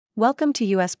Welcome to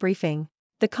US Briefing.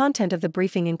 The content of the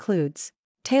briefing includes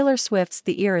Taylor Swift's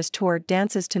The Eras Tour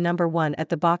dances to #1 at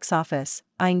the box office,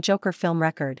 eyeing Joker film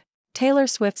record. Taylor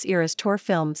Swift's Eras Tour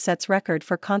film sets record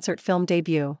for concert film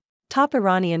debut. Top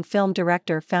Iranian film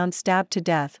director found stabbed to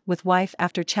death with wife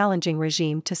after challenging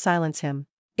regime to silence him.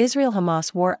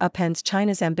 Israel-Hamas war upends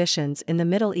China's ambitions in the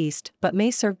Middle East but may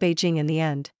serve Beijing in the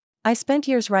end. I spent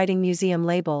years writing museum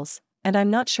labels, and I'm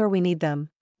not sure we need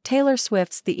them. Taylor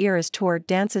Swift's The Eras Tour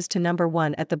dances to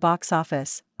 #1 at the box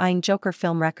office, eyeing Joker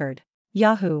film record.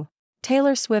 Yahoo!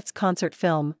 Taylor Swift's concert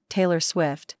film, Taylor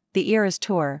Swift, The Eras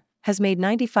Tour, has made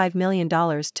 $95 million to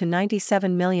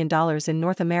 $97 million in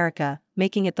North America,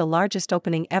 making it the largest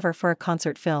opening ever for a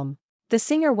concert film. The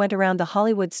singer went around the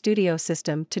Hollywood studio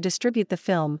system to distribute the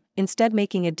film, instead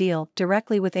making a deal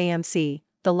directly with AMC,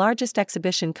 the largest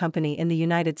exhibition company in the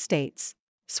United States.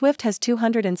 Swift has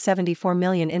 274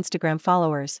 million Instagram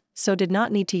followers, so did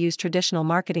not need to use traditional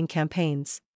marketing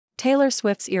campaigns. Taylor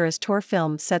Swift's Eras Tour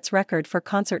film sets record for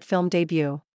concert film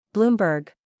debut. Bloomberg.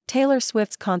 Taylor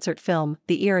Swift's concert film,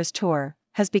 The Eras Tour,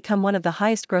 has become one of the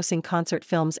highest-grossing concert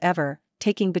films ever,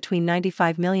 taking between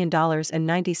 $95 million and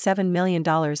 $97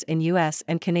 million in US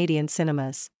and Canadian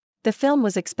cinemas. The film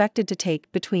was expected to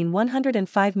take between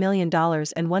 $105 million and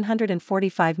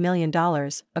 $145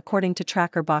 million, according to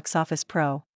Tracker Box Office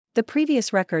Pro. The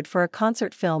previous record for a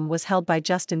concert film was held by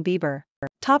Justin Bieber.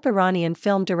 Top Iranian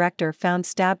film director found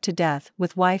stabbed to death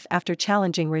with wife after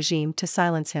challenging regime to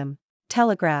silence him.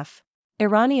 Telegraph.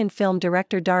 Iranian film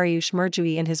director Dariush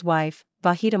Murjui and his wife,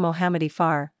 Vahida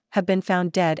Mohammadi-Far, have been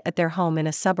found dead at their home in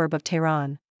a suburb of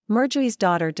Tehran. Murjui's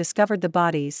daughter discovered the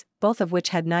bodies, both of which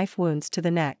had knife wounds to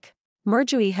the neck.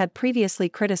 Murjui had previously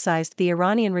criticized the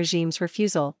Iranian regime's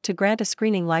refusal to grant a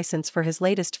screening license for his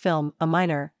latest film, A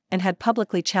Minor, and had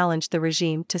publicly challenged the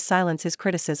regime to silence his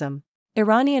criticism.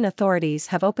 Iranian authorities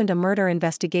have opened a murder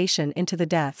investigation into the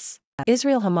deaths.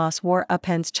 Israel-Hamas war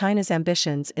upends China's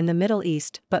ambitions in the Middle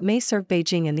East but may serve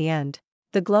Beijing in the end.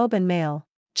 The Globe and Mail.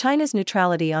 China's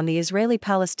neutrality on the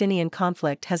Israeli-Palestinian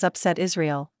conflict has upset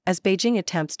Israel, as Beijing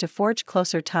attempts to forge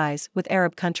closer ties with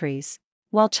Arab countries.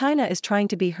 While China is trying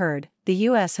to be heard, the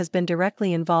US has been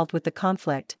directly involved with the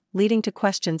conflict, leading to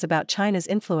questions about China's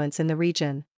influence in the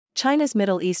region. China's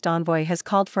Middle East envoy has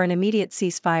called for an immediate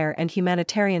ceasefire and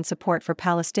humanitarian support for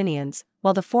Palestinians,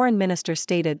 while the foreign minister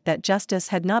stated that justice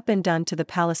had not been done to the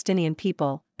Palestinian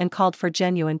people, and called for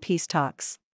genuine peace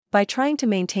talks. By trying to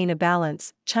maintain a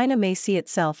balance, China may see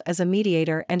itself as a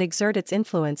mediator and exert its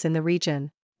influence in the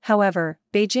region. However,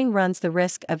 Beijing runs the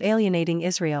risk of alienating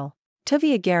Israel.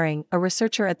 Tuvia Gering, a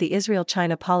researcher at the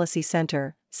Israel-China Policy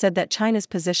Center, said that China's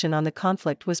position on the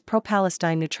conflict was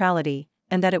pro-Palestine neutrality,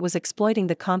 and that it was exploiting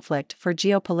the conflict for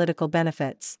geopolitical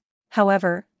benefits.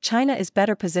 However, China is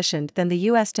better positioned than the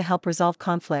US to help resolve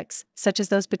conflicts, such as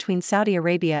those between Saudi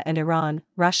Arabia and Iran,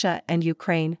 Russia and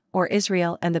Ukraine, or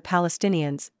Israel and the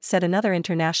Palestinians, said another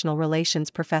international relations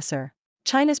professor.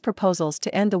 China's proposals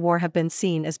to end the war have been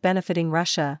seen as benefiting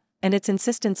Russia, and its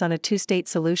insistence on a two-state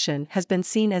solution has been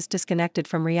seen as disconnected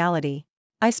from reality.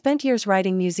 I spent years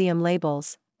writing museum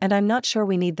labels, and I'm not sure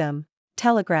we need them.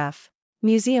 Telegraph.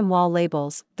 Museum wall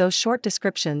labels, those short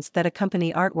descriptions that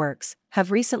accompany artworks, have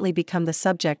recently become the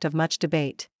subject of much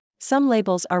debate. Some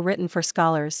labels are written for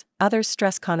scholars, others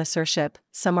stress connoisseurship,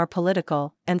 some are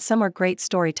political, and some are great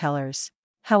storytellers.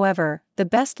 However, the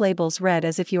best labels read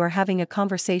as if you are having a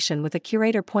conversation with a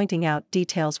curator pointing out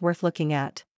details worth looking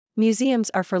at. Museums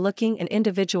are for looking, and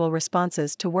individual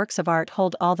responses to works of art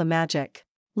hold all the magic.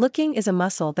 Looking is a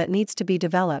muscle that needs to be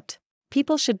developed.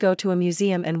 People should go to a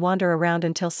museum and wander around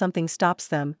until something stops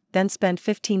them, then spend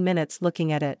 15 minutes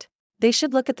looking at it. They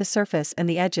should look at the surface and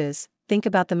the edges, think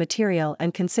about the material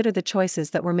and consider the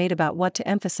choices that were made about what to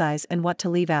emphasize and what to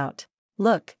leave out.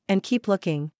 Look, and keep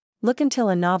looking. Look until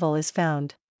a novel is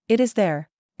found. It is there.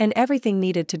 And everything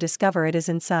needed to discover it is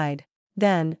inside.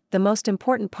 Then, the most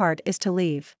important part is to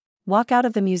leave. Walk out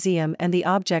of the museum and the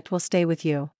object will stay with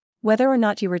you. Whether or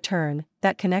not you return,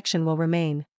 that connection will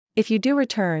remain. If you do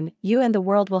return, you and the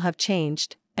world will have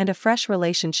changed, and a fresh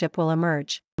relationship will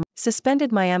emerge.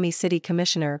 Suspended Miami City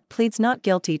Commissioner pleads not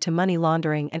guilty to money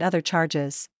laundering and other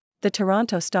charges. The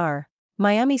Toronto Star.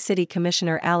 Miami City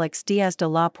Commissioner Alex Diaz de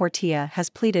la Portilla has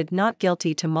pleaded not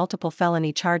guilty to multiple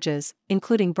felony charges,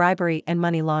 including bribery and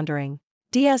money laundering.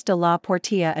 Diaz de la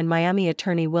Portilla and Miami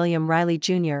attorney William Riley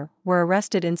Jr. were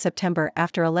arrested in September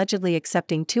after allegedly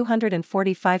accepting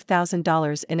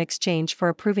 $245,000 in exchange for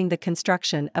approving the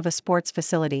construction of a sports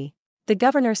facility. The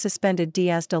governor suspended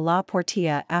Diaz de la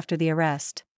Portilla after the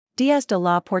arrest. Diaz de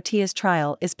la Portilla's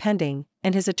trial is pending,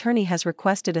 and his attorney has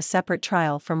requested a separate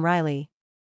trial from Riley.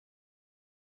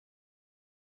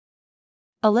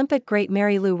 Olympic great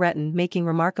Mary Lou Retton making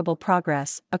remarkable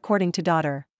progress, according to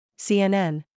daughter.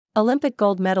 CNN. Olympic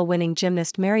gold medal winning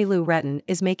gymnast Mary Lou Retton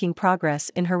is making progress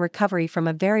in her recovery from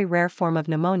a very rare form of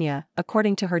pneumonia,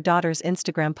 according to her daughter's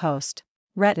Instagram post.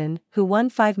 Retton, who won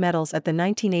 5 medals at the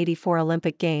 1984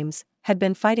 Olympic Games, had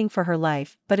been fighting for her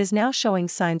life but is now showing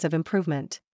signs of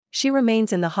improvement. She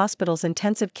remains in the hospital's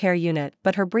intensive care unit,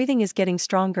 but her breathing is getting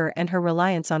stronger and her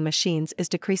reliance on machines is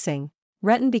decreasing.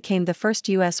 Retton became the first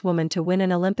U.S. woman to win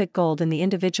an Olympic gold in the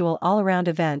individual all-around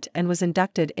event and was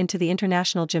inducted into the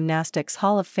International Gymnastics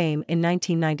Hall of Fame in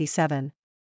 1997.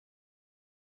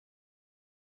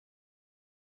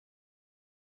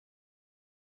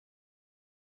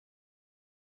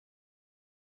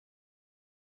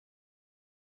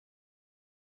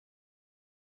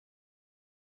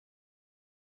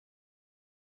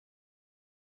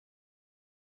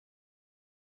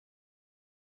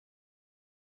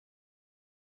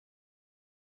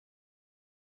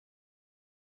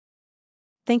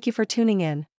 Thank you for tuning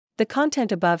in. The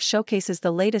content above showcases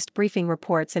the latest briefing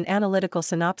reports and analytical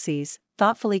synopses,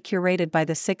 thoughtfully curated by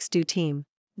the 6Do team.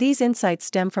 These insights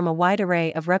stem from a wide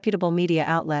array of reputable media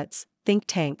outlets, think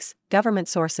tanks, government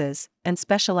sources, and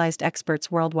specialized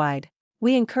experts worldwide.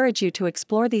 We encourage you to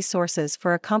explore these sources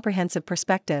for a comprehensive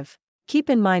perspective. Keep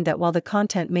in mind that while the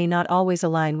content may not always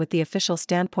align with the official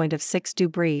standpoint of 6Do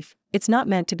Brief, it's not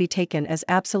meant to be taken as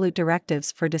absolute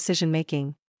directives for decision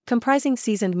making. Comprising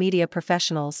seasoned media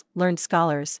professionals, learned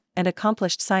scholars, and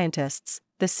accomplished scientists,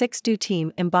 the 6Do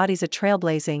team embodies a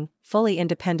trailblazing, fully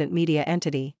independent media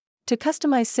entity. To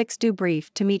customize 6Do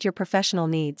Brief to meet your professional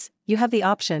needs, you have the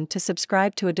option to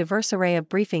subscribe to a diverse array of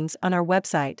briefings on our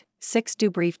website,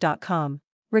 6dobrief.com.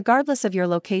 Regardless of your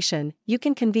location, you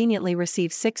can conveniently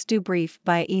receive 6Do Brief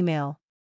via email.